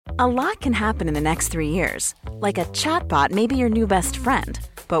A lot can happen in the next 3 years. Like a chatbot may be your new best friend.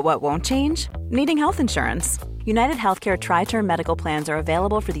 But what won't change? Needing health insurance. United Healthcare Tri-Term Medical Plans are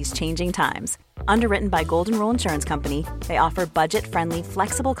available for these changing times. Underwritten by Golden Rule Insurance Company, they offer budget-friendly,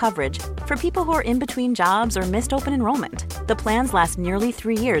 flexible coverage for people who are in between jobs or missed open enrollment. The plans last nearly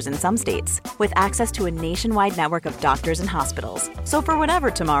 3 years in some states, with access to a nationwide network of doctors and hospitals. So for whatever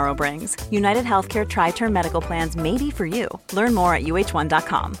tomorrow brings, United Healthcare Tri-Term Medical Plans may be for you. Learn more at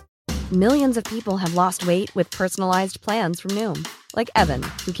uh1.com. Millions of people have lost weight with personalized plans from Noom. Like Evan,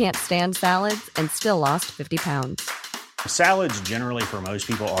 who can't stand salads and still lost 50 pounds. Salads generally for most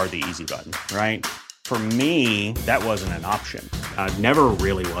people are the easy button, right? For me, that wasn't an option. I never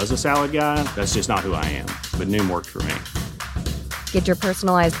really was a salad guy. That's just not who I am. But Noom worked for me. Get your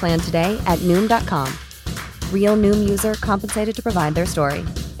personalized plan today at Noom.com. Real Noom user compensated to provide their story.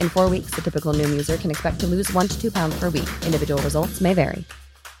 In 4 weeks, the typical Noom user can expect to lose 1 to 2 pounds per week. Individual results may vary.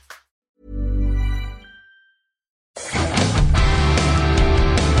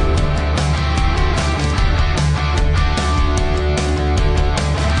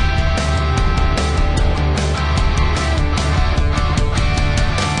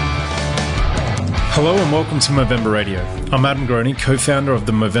 Hello and welcome to Movember Radio. I'm Adam Groney, co-founder of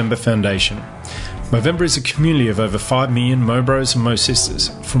the Movember Foundation. Movember is a community of over 5 million Mobros and Mo Sisters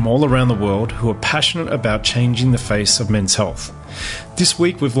from all around the world who are passionate about changing the face of men's health. This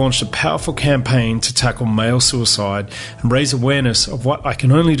week we've launched a powerful campaign to tackle male suicide and raise awareness of what I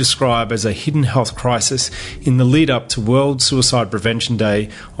can only describe as a hidden health crisis in the lead up to World Suicide Prevention Day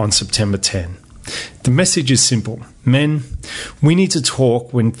on September 10. The message is simple. Men, we need to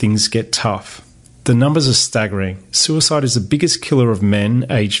talk when things get tough. The numbers are staggering. Suicide is the biggest killer of men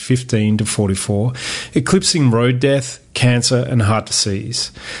aged 15 to 44, eclipsing road death, cancer and heart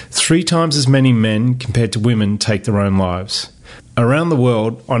disease. 3 times as many men compared to women take their own lives. Around the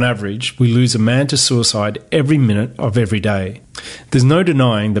world, on average, we lose a man to suicide every minute of every day. There's no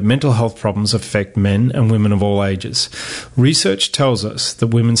denying that mental health problems affect men and women of all ages. Research tells us that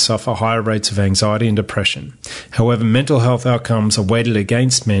women suffer higher rates of anxiety and depression. However, mental health outcomes are weighted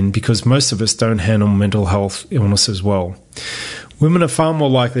against men because most of us don't handle mental health illnesses well. Women are far more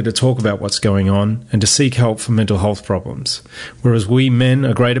likely to talk about what's going on and to seek help for mental health problems, whereas we men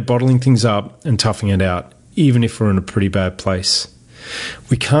are great at bottling things up and toughing it out, even if we're in a pretty bad place.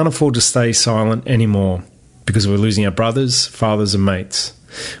 We can't afford to stay silent anymore because we're losing our brothers, fathers and mates.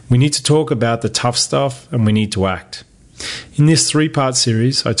 We need to talk about the tough stuff and we need to act. In this 3-part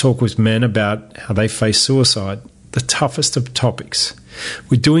series, I talk with men about how they face suicide, the toughest of topics.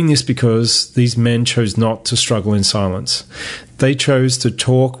 We're doing this because these men chose not to struggle in silence. They chose to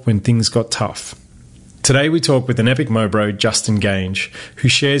talk when things got tough. Today we talk with an epic Mobro, Justin Gange, who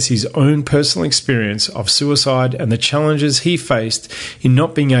shares his own personal experience of suicide and the challenges he faced in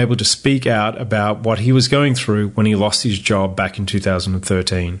not being able to speak out about what he was going through when he lost his job back in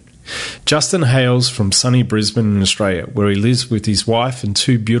 2013. Justin hails from sunny Brisbane in Australia, where he lives with his wife and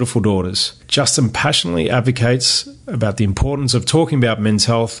 2 beautiful daughters. Justin passionately advocates about the importance of talking about men's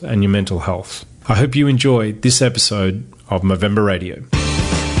health and your mental health. I hope you enjoy this episode of Movember Radio.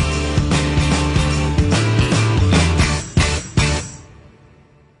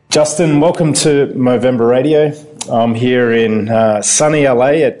 Justin, welcome to Movember Radio. I'm here in sunny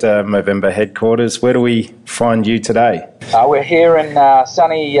LA at Movember headquarters. Where do we find you today? We're here in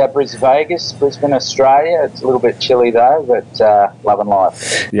sunny Brisbane, Australia. It's a little bit chilly though, but loving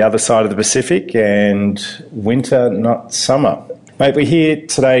life. The other side of the Pacific and winter, not summer. Mate, we're here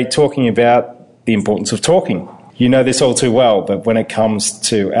today talking about the importance of talking. You know this all too well, but when it comes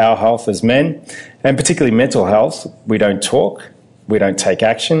to our health as men, and particularly mental health, we don't talk. We don't take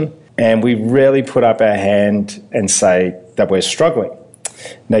action, and we rarely put up our hand and say that we're struggling.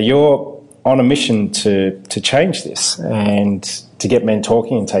 Now, you're on a mission to change this and to get men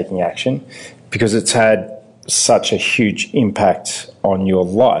talking and taking action because it's had such a huge impact on your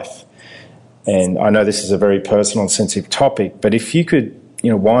life. And I know this is a very personal and sensitive topic, but if you could,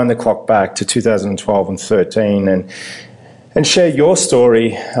 wind the clock back to 2012 and 13 and share your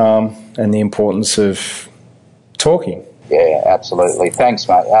story and the importance of talking. Yeah, absolutely. Thanks,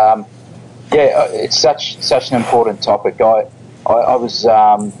 mate. It's such an important topic. I was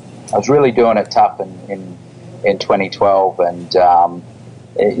really doing it tough in 2012, and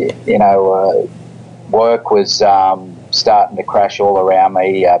work was starting to crash all around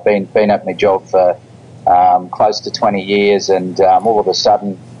me. Been at my job for close to 20 years, and all of a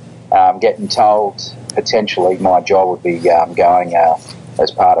sudden getting told potentially my job would be going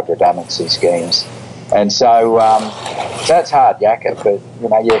as part of redundancy schemes. And so that's hard, yakka, but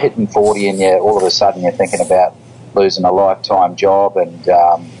you're hitting 40 and all of a sudden you're thinking about losing a lifetime job, and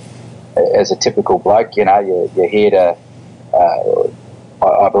as a typical bloke, you're here to.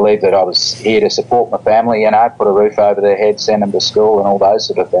 I believe that I was here to support my family, put a roof over their head, send them to school, and all those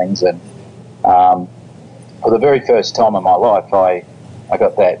sort of things. And for the very first time in my life, I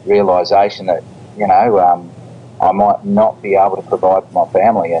got that realisation that I might not be able to provide for my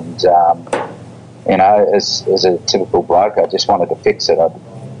family, and as a typical bloke, I just wanted to fix it,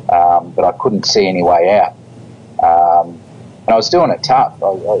 but I couldn't see any way out. And I was doing it tough.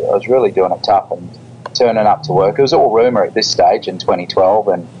 I was really doing it tough and turning up to work. It was all rumour at this stage in 2012,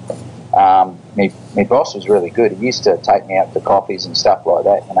 and my boss was really good. He used to take me out for coffees and stuff like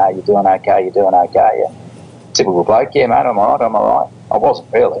that. You're doing okay, you're doing okay. And typical bloke, yeah, mate, I'm all right. I wasn't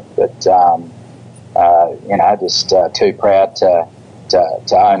really, but just too proud to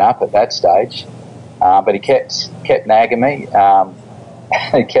own up at that stage. But he kept nagging me.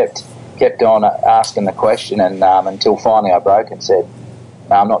 He kept on asking the question, and until finally I broke and said,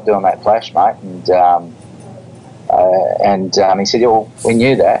 "No, I'm not doing that flash, mate." And he said, "Well, we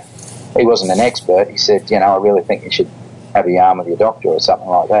knew that." He wasn't an expert. He said, "I really think you should have a yarn with your doctor or something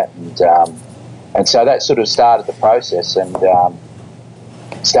like that." And so that sort of started the process and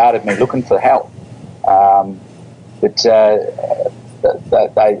started me looking for help. But I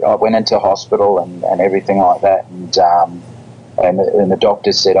went into hospital and everything like that, and the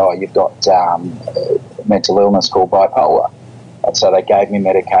doctors said, "Oh, you've got mental illness called bipolar." And so they gave me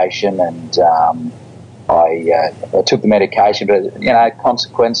medication, and I took the medication, but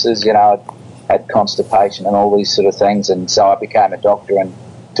consequences. I had constipation and all these sort of things, and so I became a doctor and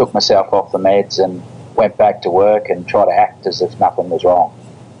took myself off the meds and went back to work and tried to act as if nothing was wrong.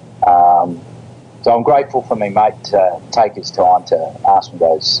 So I'm grateful for my mate to take his time to ask me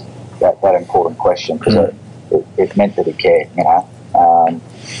that important question, because it meant that he cared,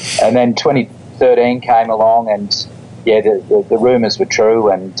 And then 2013 came along, and the rumours were true,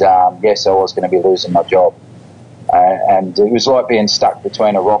 and yes, I was going to be losing my job, and it was like being stuck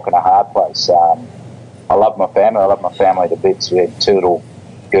between a rock and a hard place. I love my family. I love my family to bits. We had 2 little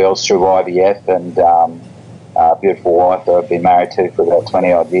girls through IVF, and a beautiful wife that I've been married to for about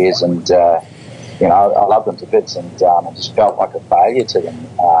 20 odd years, and I love them to bits, and I just felt like a failure to them,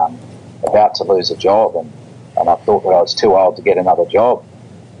 about to lose a job, and I thought that I was too old to get another job.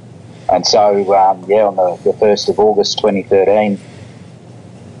 And so, on the 1st of August 2013,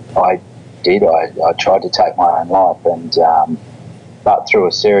 I tried to take my own life, and but through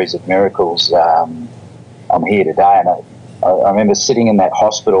a series of miracles, I'm here today. And I remember sitting in that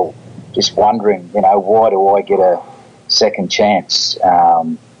hospital just wondering, why do I get a second chance?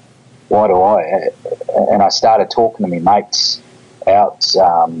 Why do I? And I started talking to my mates out,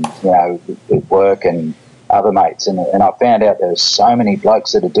 with work and other mates, and I found out there's so many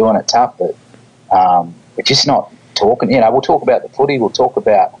blokes that are doing it tough that we're just not talking. We'll talk about the footy, we'll talk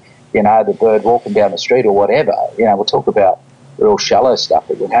about the bird walking down the street or whatever. We'll talk about real shallow stuff,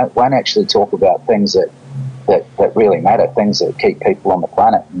 but we won't actually talk about things that really matter, things that keep people on the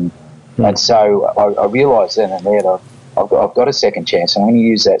planet. And so I realised then and there that I've got a second chance, and I'm going to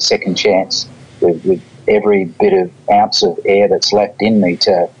use that second chance with every bit of ounce of air that's left in me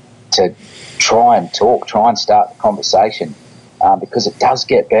to try and talk, try and start the conversation, because it does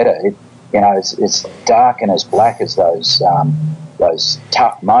get better. It's dark and as black as those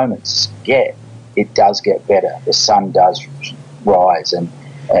tough moments get. It does get better. The sun does rise, and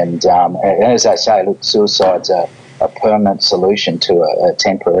as they say, look, suicide's a permanent solution to a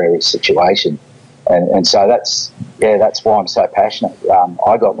temporary situation, and so that's why I'm so passionate.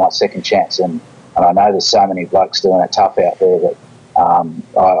 I got my second chance, and I know there's so many blokes doing it tough out there that.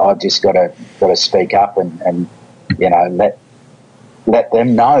 I've just got to speak up and let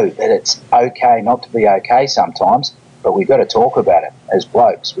them know that it's okay not to be okay sometimes, but we've got to talk about it as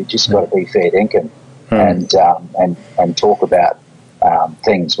blokes. We just got to be fair dinkum and talk about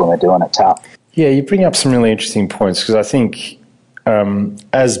things when we're doing it tough. Yeah, you bring up some really interesting points, because I think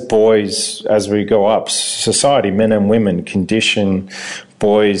as boys, as we go up, society, men and women, condition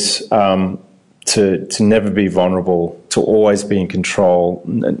boys to never be vulnerable, to always be in control,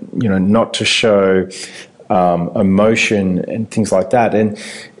 not to show emotion and things like that. And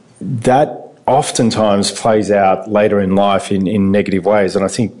that oftentimes plays out later in life in negative ways. And I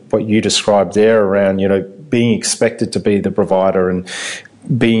think what you described there around, being expected to be the provider and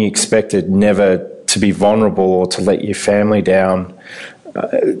being expected never to be vulnerable or to let your family down.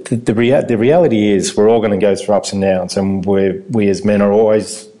 The reality is we're all going to go through ups and downs, and we as men are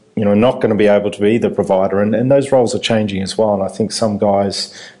always not going to be able to be the provider, and those roles are changing as well. And I think some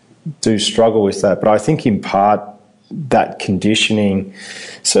guys do struggle with that. But I think in part that conditioning,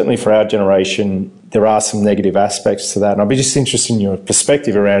 certainly for our generation, there are some negative aspects to that. And I'd be just interested in your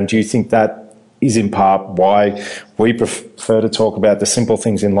perspective around, do you think that is in part why we prefer to talk about the simple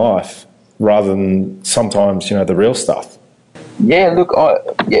things in life rather than sometimes, the real stuff? Yeah, look,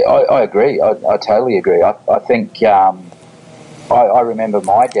 I agree. I totally agree. I think I remember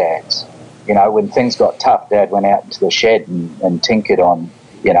my dad's, when things got tough, Dad went out into the shed and tinkered on,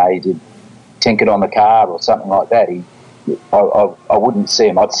 he did tinkered on the car or something like that. I wouldn't see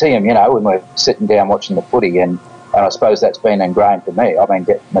him. I'd see him, when we're sitting down watching the footy, and I suppose that's been ingrained for me. I mean,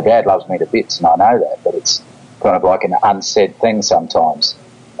 my dad loves me to bits, and I know that, but it's kind of like an unsaid thing sometimes.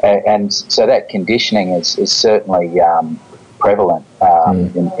 And so that conditioning is certainly prevalent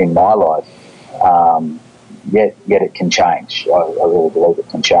in my life. Yet it can change. I really believe it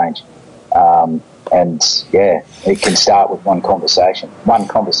can change. It can start with one conversation. One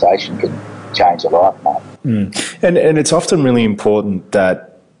conversation can change a life, mate. And it's often really important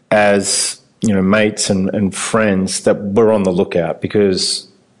that as, mates and friends, that we're on the lookout, because,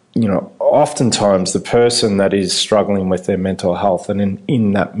 oftentimes the person that is struggling with their mental health and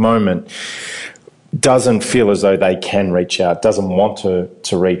in that moment doesn't feel as though they can reach out, doesn't want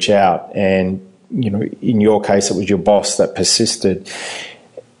to reach out. And, in your case, it was your boss that persisted.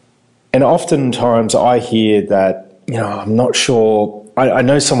 And oftentimes I hear that, I'm not sure, I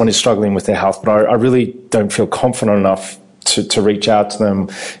know someone is struggling with their health, but I really don't feel confident enough to reach out to them.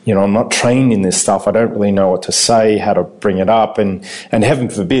 I'm not trained in this stuff. I don't really know what to say, how to bring it up. And heaven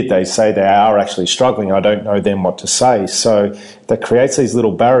forbid they say they are actually struggling. I don't know then what to say. So that creates these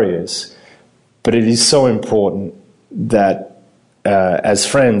little barriers. But it is so important that as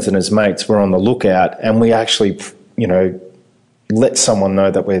friends and as mates, we're on the lookout and we actually, let someone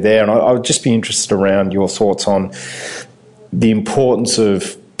know that we're there. And I would just be interested around your thoughts on the importance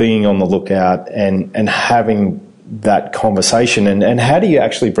of being on the lookout and having that conversation, and how do you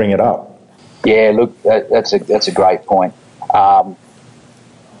actually bring it up? Yeah, look, that's a great point. I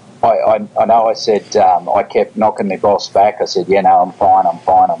know I said I kept knocking my boss back. I said, I'm fine.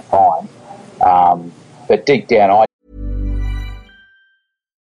 But deep down,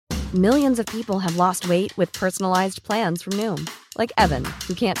 Millions of people have lost weight with personalized plans from Noom. Like Evan,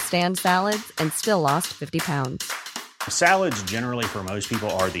 who can't stand salads and still lost 50 pounds. Salads generally for most people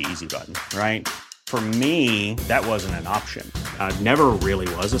are the easy button, right? For me, that wasn't an option. I never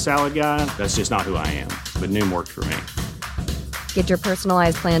really was a salad guy. That's just not who I am. But Noom worked for me. Get your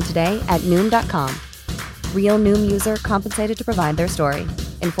personalized plan today at Noom.com. Real Noom user compensated to provide their story.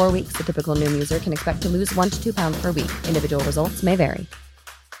 In 4 weeks, the typical Noom user can expect to lose 1 to 2 pounds per week. Individual results may vary.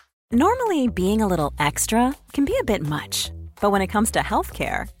 Normally, being a little extra can be a bit much. But when it comes to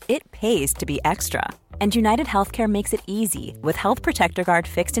healthcare, it pays to be extra. And United Healthcare makes it easy with Health Protector Guard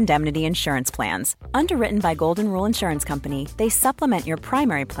fixed indemnity insurance plans. Underwritten by Golden Rule Insurance Company, they supplement your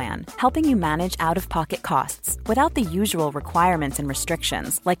primary plan, helping you manage out-of-pocket costs without the usual requirements and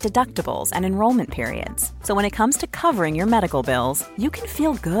restrictions like deductibles and enrollment periods. So when it comes to covering your medical bills, you can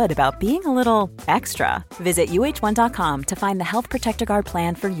feel good about being a little extra. Visit UH1.com to find the Health Protector Guard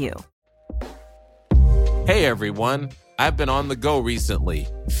plan for you. Hey everyone, I've been on the go recently.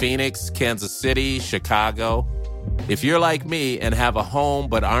 Phoenix, Kansas City, Chicago. If you're like me and have a home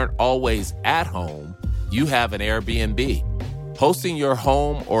but aren't always at home, you have an Airbnb. Hosting your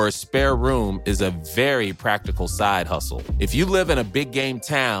home or a spare room is a very practical side hustle. If you live in a big game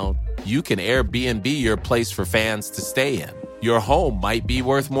town, you can Airbnb your place for fans to stay in. Your home might be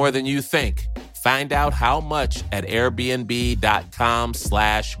worth more than you think. Find out how much at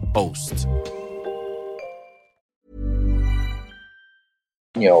airbnb.com/host.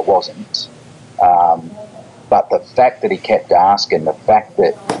 Wasn't. But the fact that he kept asking, the fact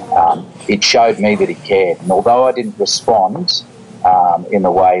that it showed me that he cared. And although I didn't respond in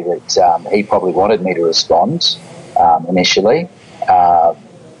the way that he probably wanted me to respond initially, I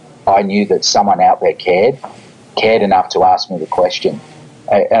knew that someone out there cared enough to ask me the question.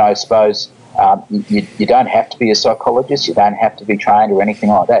 And I suppose you don't have to be a psychologist, you don't have to be trained or anything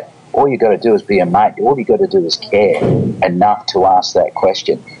like that. All you got to do is be a mate. All you got to do is care enough to ask that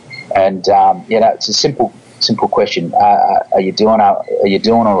question. And it's a simple question. Are you doing all right? Are you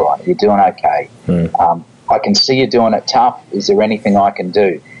doing okay? I can see you doing it tough. Is there anything I can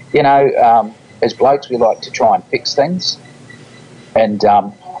do? As blokes, we like to try and fix things. And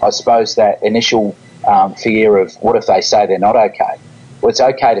I suppose that initial fear of what if they say they're not okay? Well, it's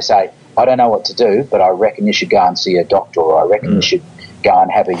okay to say, I don't know what to do, but I reckon you should go and see a doctor, or I reckon you should go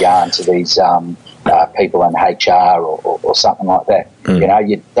and have a yarn to these people in HR or something like that.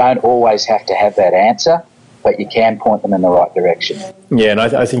 You don't always have to have that answer, but you can point them in the right direction. Yeah, and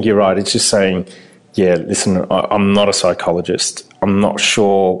I think you're right. It's just saying, yeah, listen, I'm not a psychologist. I'm not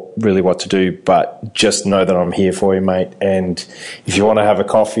sure really what to do, but just know that I'm here for you, mate. And if you want to have a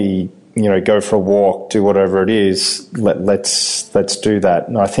coffee, you know, go for a walk, do whatever it is, let's do that.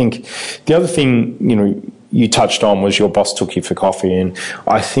 And I think the other thing, you know, you touched on was your boss took you for coffee. And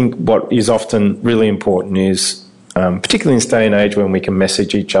I think what is often really important is, particularly in this day and age when we can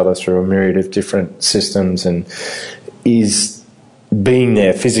message each other through a myriad of different systems, and is being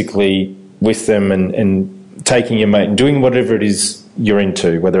there physically with them and taking your mate and doing whatever it is you're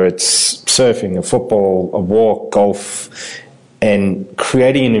into, whether it's surfing, a football, a walk, golf, and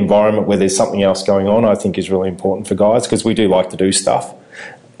creating an environment where there's something else going on, I think is really important for guys, because we do like to do stuff.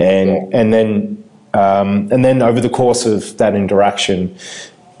 And then over the course of that interaction,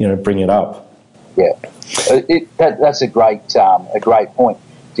 you know, bring it up. Yeah, that's a great point.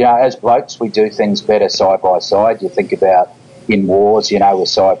 You know, as blokes, we do things better side by side. You think about in wars, you know, we're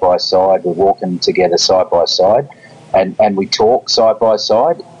side by side, we're walking together side by side, and we talk side by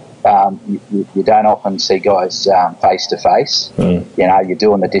side. You don't often see guys face to face. You know, you're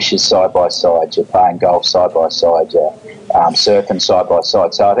doing the dishes side by side, you're playing golf side by side, you're surfing side by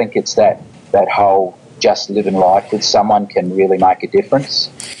side. So I think it's that whole just living life with someone can really make a difference.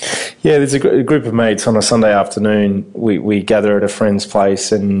 Yeah, there's a group of mates on a Sunday afternoon. We gather at a friend's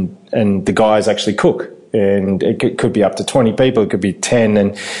place, and the guys actually cook. And it could be up to 20 people, it could be 10.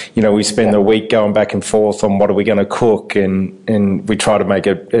 And, you know, we spend the week going back and forth on what are we going to cook, and we try to make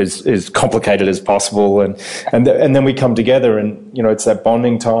it as complicated as possible. And then we come together, and, you know, it's that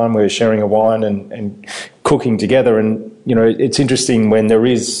bonding time. We're sharing a wine and cooking together. And, you know, it's interesting when there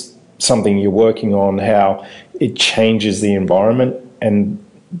is something you're working on, how it changes the environment, and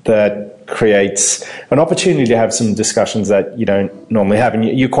that creates an opportunity to have some discussions that you don't normally have. And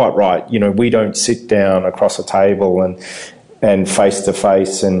you're quite right. You know, we don't sit down across a table and face to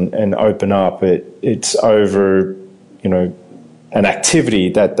face and open up. It's over, you know, an activity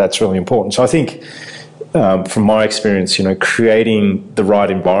that's really important. So I think from my experience, you know, creating the right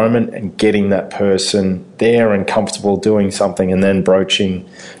environment and getting that person there and comfortable doing something, and then broaching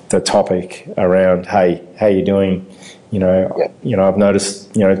the topic around, hey, how you doing? You know, I've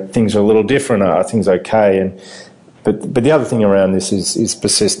noticed, you know, things are a little different. Are things okay? But the other thing around this is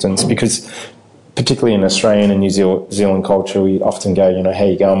persistence, because particularly in Australian and New Zealand culture, we often go, you know, how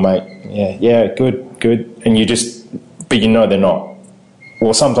you going, mate? Yeah, good. And but you know they're not.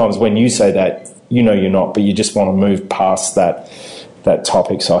 Or sometimes when you say that, you know you're not, but you just want to move past that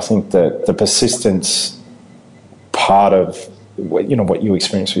topic. So I think that the persistence part of, you know, what you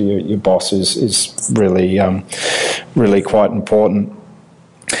experience with your boss is really really quite important.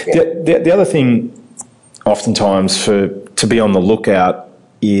 Yeah. The other thing, oftentimes, to be on the lookout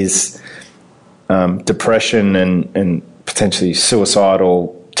is depression and potentially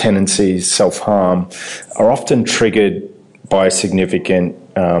suicidal tendencies, self-harm, are often triggered by a significant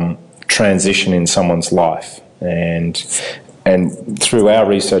transition in someone's life. And through our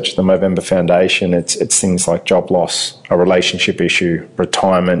research at the Movember Foundation, it's things like job loss, a relationship issue,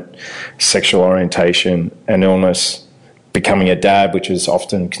 retirement, sexual orientation, an illness, becoming a dad, which is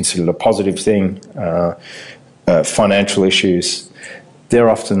often considered a positive thing, financial issues. They're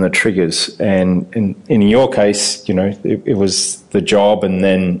often the triggers. And in your case, you know, it was the job, and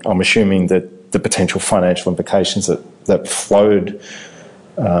then I'm assuming that the potential financial implications that flowed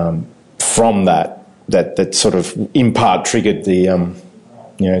from that sort of in part triggered the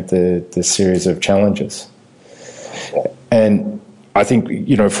the series of challenges. And I think,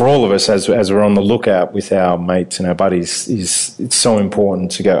 you know, for all of us as we're on the lookout with our mates and our buddies, it's so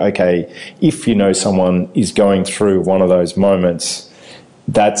important to go, okay, if you know someone is going through one of those moments,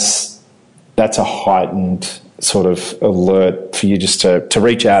 that's a heightened sort of alert for you just to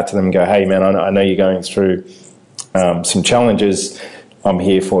reach out to them and go, hey man, I know you're going through some challenges. I'm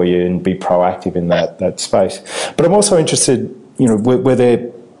here for you, and be proactive in that space. But I'm also interested, you know, were there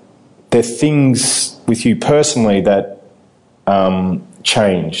things with you personally that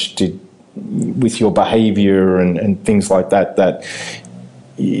changed with your behaviour and things like that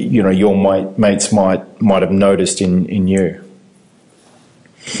you know your mates might have noticed in you?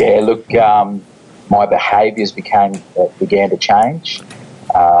 Yeah, look, my behaviours began to change,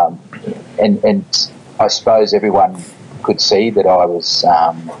 and I suppose everyone could see that I was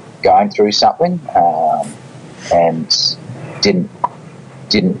going through something, and didn't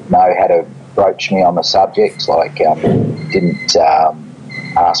know how to broach me on the subject. Like, didn't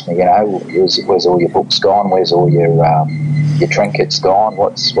ask me, you know, where's all your books gone? Where's all your trinkets gone?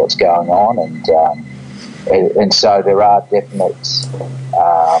 What's going on? And so there are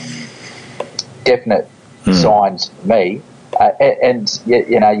definite signs for me and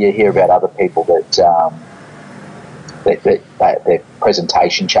you hear about other people that their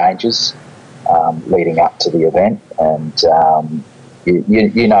presentation changes leading up to the event, and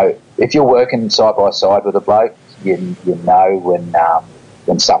you know, if you're working side by side with a bloke, you know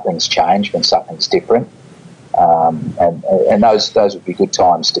when something's changed, when something's different, and those would be good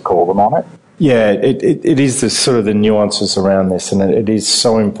times to call them on it. Yeah, it is the sort of the nuances around this, and it is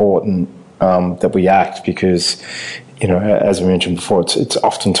so important that we act, because, you know, as we mentioned before, it's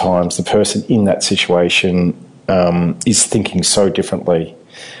oftentimes the person in that situation is thinking so differently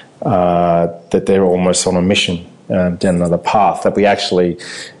that they're almost on a mission down another path, that we actually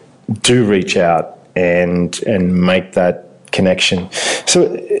do reach out and make that connection.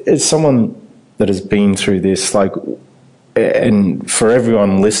 So as someone that has been through this, like, and for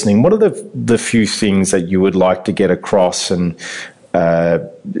everyone listening, what are the few things that you would like to get across, and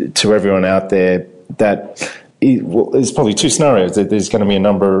to everyone out there, that there's probably two scenarios. That there's going to be a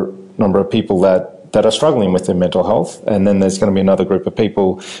number of people that are struggling with their mental health, and then there's going to be another group of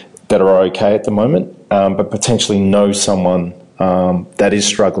people that are okay at the moment, but potentially know someone that is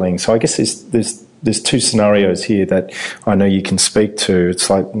struggling. So I guess there's two scenarios here that I know you can speak to. It's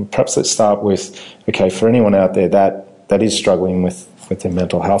like, perhaps let's start with, okay, for anyone out there that is struggling with their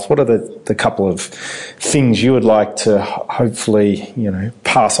mental health, what are the couple of things you would like to hopefully, you know,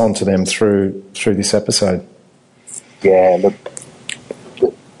 pass on to them through this episode? Yeah, look,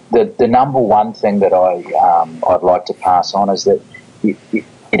 the number one thing that I'd like to pass on is that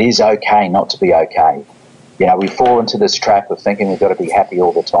it is okay not to be okay. You know, we fall into this trap of thinking we've got to be happy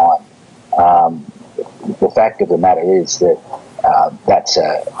all the time. The fact of the matter is that that's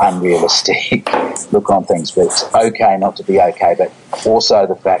an unrealistic look on things, but it's okay not to be okay, but also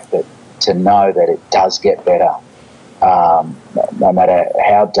the fact that to know that it does get better, no matter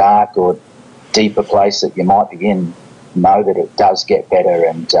how dark or deep a place that you might be in, know that it does get better,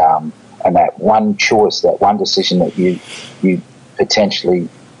 and that one choice, that one decision that you potentially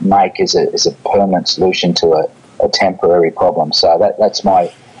make is a permanent solution to a temporary problem. So that's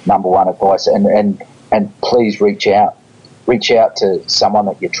my number one advice, and please reach out to someone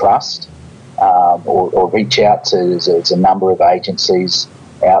that you trust, or reach out to, there's a number of agencies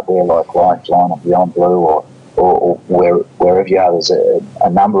out there like Lifeline or Beyond Blue or wherever you are. There's a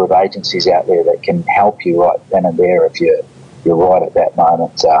number of agencies out there that can help you right then and there if you're right at that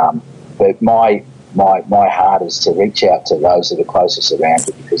moment. But my heart is to reach out to those that are closest around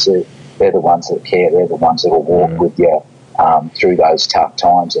you, because they're the ones that care. They're the ones that will walk with you through those tough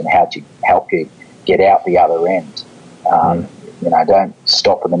times and help you get out the other end. You know, don't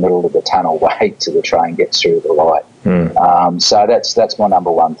stop in the middle of the tunnel. Wait till the train gets through the light. So that's my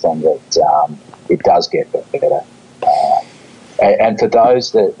number one thing, that it does get better. And for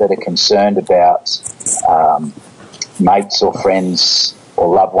those that are concerned about mates or friends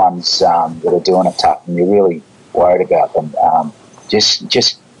or loved ones that are doing it tough, and you're really worried about them,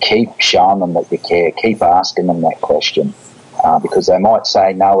 just keep showing them that you care. Keep asking them that question, because they might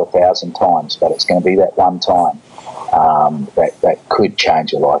say no 1,000 times, but it's going to be that one time that could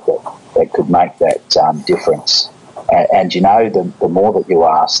change your life, that could make that difference. And you know, the more that you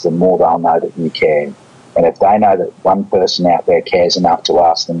ask, the more they'll know that you care. And if they know that one person out there cares enough to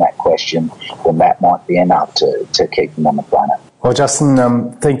ask them that question, then that might be enough to keep them on the planet. Well,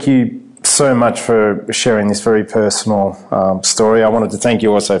 Justin, thank you so much for sharing this very personal story. I wanted to thank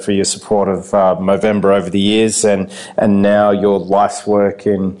you also for your support of Movember over the years, and now your life's work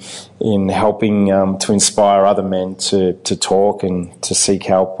in helping to inspire other men to talk and to seek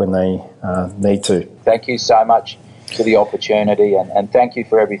help when they need to. Thank you so much for the opportunity, and thank you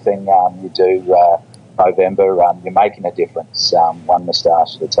for everything you do, Movember. You're making a difference, one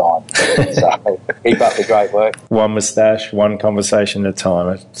moustache at a time. So keep up the great work. One moustache, one conversation at a time.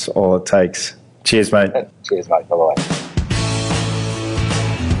 That's all it takes. Cheers, mate. Cheers, mate. Bye-bye.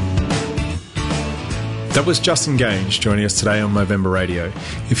 That was Justin Gaines joining us today on Movember Radio.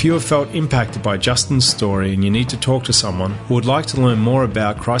 If you have felt impacted by Justin's story and you need to talk to someone or would like to learn more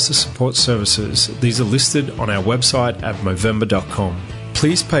about crisis support services, these are listed on our website at movember.com.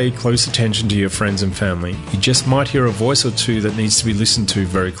 Please pay close attention to your friends and family. You just might hear a voice or two that needs to be listened to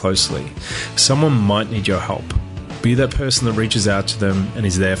very closely. Someone might need your help. Be that person that reaches out to them and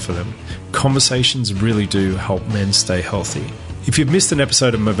is there for them. Conversations really do help men stay healthy. If you've missed an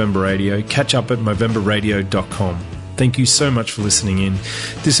episode of Movember Radio, catch up at movemberradio.com. Thank you so much for listening in.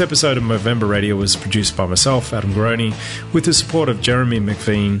 This episode of Movember Radio was produced by myself, Adam Groney, with the support of Jeremy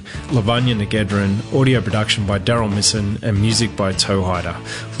McVean, Lavanya Nagedran, audio production by Daryl Misson, and music by Toe Hider.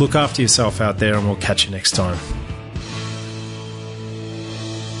 Look after yourself out there, and we'll catch you next time.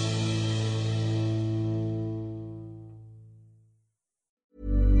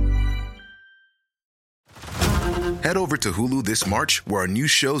 Head over to Hulu this March, where our new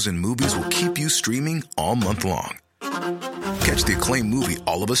shows and movies will keep you streaming all month long. Catch the acclaimed movie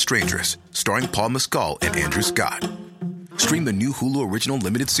All of Us Strangers, starring Paul Mescal and Andrew Scott. Stream the new Hulu original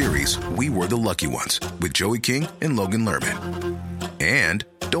limited series We Were the Lucky Ones with Joey King and Logan Lerman. And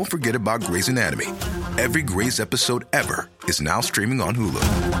don't forget about Grey's Anatomy. Every Grey's episode ever is now streaming on Hulu.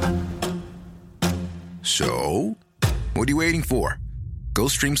 So, what are you waiting for? Go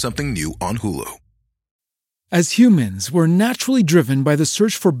stream something new on Hulu. As humans, we're naturally driven by the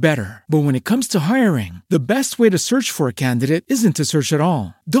search for better. But when it comes to hiring, the best way to search for a candidate isn't to search at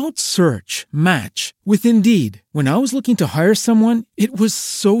all. Don't search, match with Indeed. When I was looking to hire someone, it was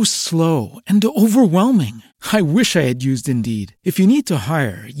so slow and overwhelming. I wish I had used Indeed. If you need to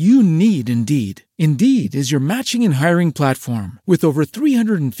hire, you need Indeed. Indeed is your matching and hiring platform with over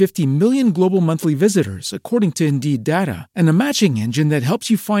 350 million global monthly visitors, according to Indeed data, and a matching engine that helps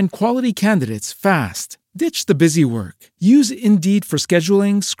you find quality candidates fast. Ditch the busy work. Use Indeed for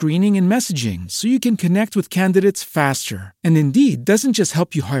scheduling, screening, and messaging so you can connect with candidates faster. And Indeed doesn't just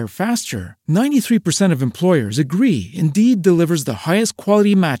help you hire faster. 93% of employers agree Indeed delivers the highest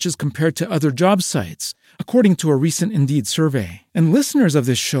quality matches compared to other job sites, according to a recent Indeed survey. And listeners of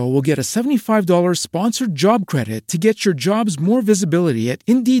this show will get a $75 sponsored job credit to get your jobs more visibility at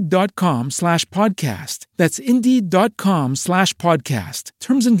Indeed.com/podcast. That's Indeed.com/podcast.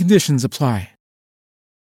 Terms and conditions apply.